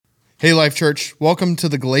Hey, Life Church. Welcome to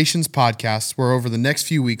the Galatians podcast, where over the next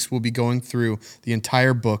few weeks, we'll be going through the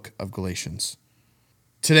entire book of Galatians.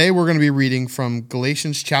 Today, we're going to be reading from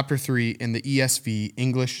Galatians chapter 3 in the ESV,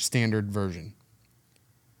 English Standard Version.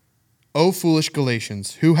 O foolish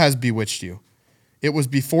Galatians, who has bewitched you? It was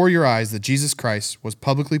before your eyes that Jesus Christ was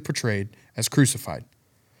publicly portrayed as crucified.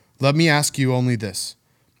 Let me ask you only this.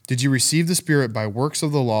 Did you receive the Spirit by works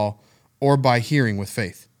of the law or by hearing with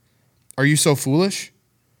faith? Are you so foolish?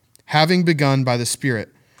 Having begun by the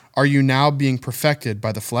Spirit, are you now being perfected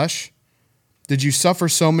by the flesh? Did you suffer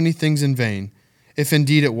so many things in vain, if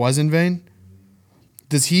indeed it was in vain?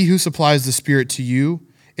 Does he who supplies the Spirit to you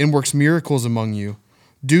and works miracles among you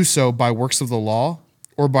do so by works of the law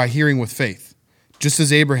or by hearing with faith, just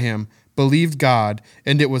as Abraham believed God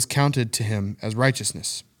and it was counted to him as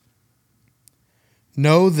righteousness?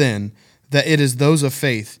 Know then that it is those of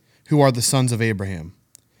faith who are the sons of Abraham.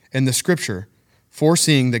 And the Scripture,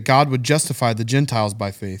 foreseeing that God would justify the Gentiles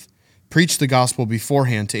by faith, preached the gospel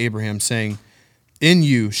beforehand to Abraham, saying, "In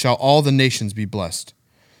you shall all the nations be blessed."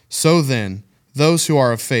 So then, those who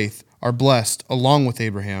are of faith are blessed along with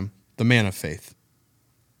Abraham, the man of faith.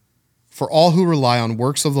 For all who rely on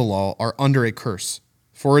works of the law are under a curse,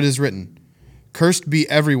 for it is written, "Cursed be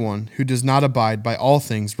everyone who does not abide by all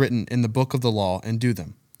things written in the book of the law and do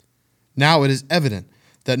them." Now it is evident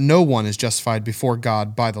that no one is justified before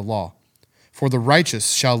God by the law, for the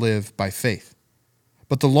righteous shall live by faith.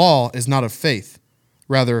 But the law is not of faith.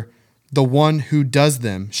 Rather, the one who does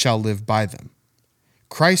them shall live by them.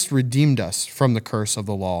 Christ redeemed us from the curse of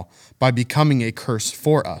the law by becoming a curse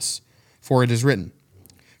for us. For it is written,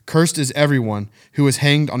 "Cursed is everyone who is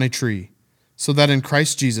hanged on a tree," so that in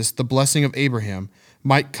Christ Jesus the blessing of Abraham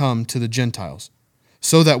might come to the Gentiles,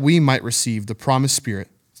 so that we might receive the promised Spirit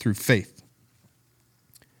through faith.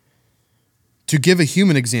 To give a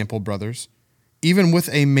human example, brothers, even with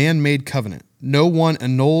a man-made covenant, no one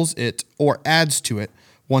annuls it or adds to it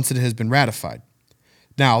once it has been ratified.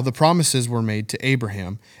 Now, the promises were made to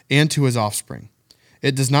Abraham and to his offspring.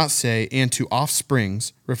 It does not say, "and to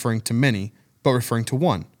offsprings," referring to many, but referring to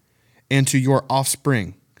one, "and to your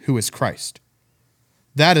offspring, who is Christ."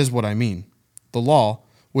 That is what I mean. The law,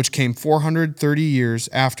 which came 430 years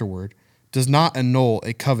afterward, does not annul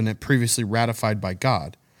a covenant previously ratified by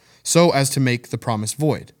God, so as to make the promise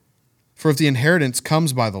void. For if the inheritance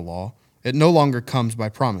comes by the law, it no longer comes by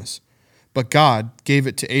promise, but God gave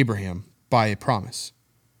it to Abraham by a promise.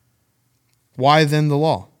 Why then the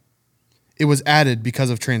law? It was added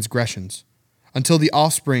because of transgressions, until the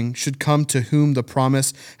offspring should come to whom the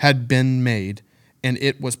promise had been made, and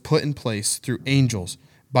it was put in place through angels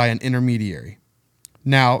by an intermediary.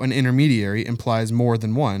 Now an intermediary implies more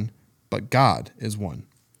than one, but God is one.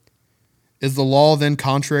 Is the law then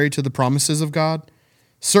contrary to the promises of God?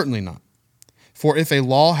 Certainly not. For if a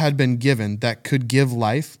law had been given that could give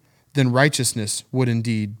life, then righteousness would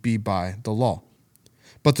indeed be by the law.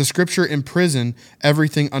 But the Scripture imprisoned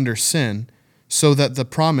everything under sin, so that the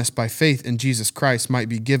promise by faith in Jesus Christ might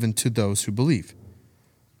be given to those who believe.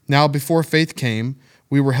 Now before faith came,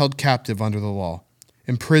 we were held captive under the law,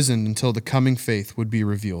 imprisoned until the coming faith would be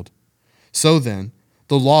revealed. So then,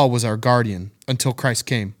 the law was our guardian until Christ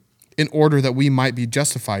came, in order that we might be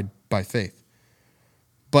justified by faith.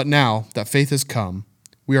 But now that faith has come,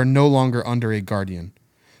 we are no longer under a guardian.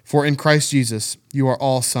 For in Christ Jesus, you are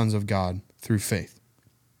all sons of God through faith.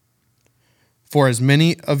 For as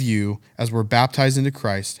many of you as were baptized into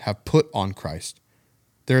Christ have put on Christ.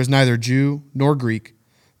 There is neither Jew nor Greek.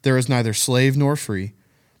 There is neither slave nor free.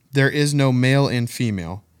 There is no male and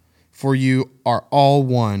female. For you are all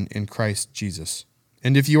one in Christ Jesus.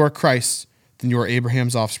 And if you are Christ's, then you are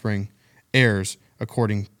Abraham's offspring, heirs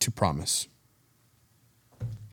according to promise.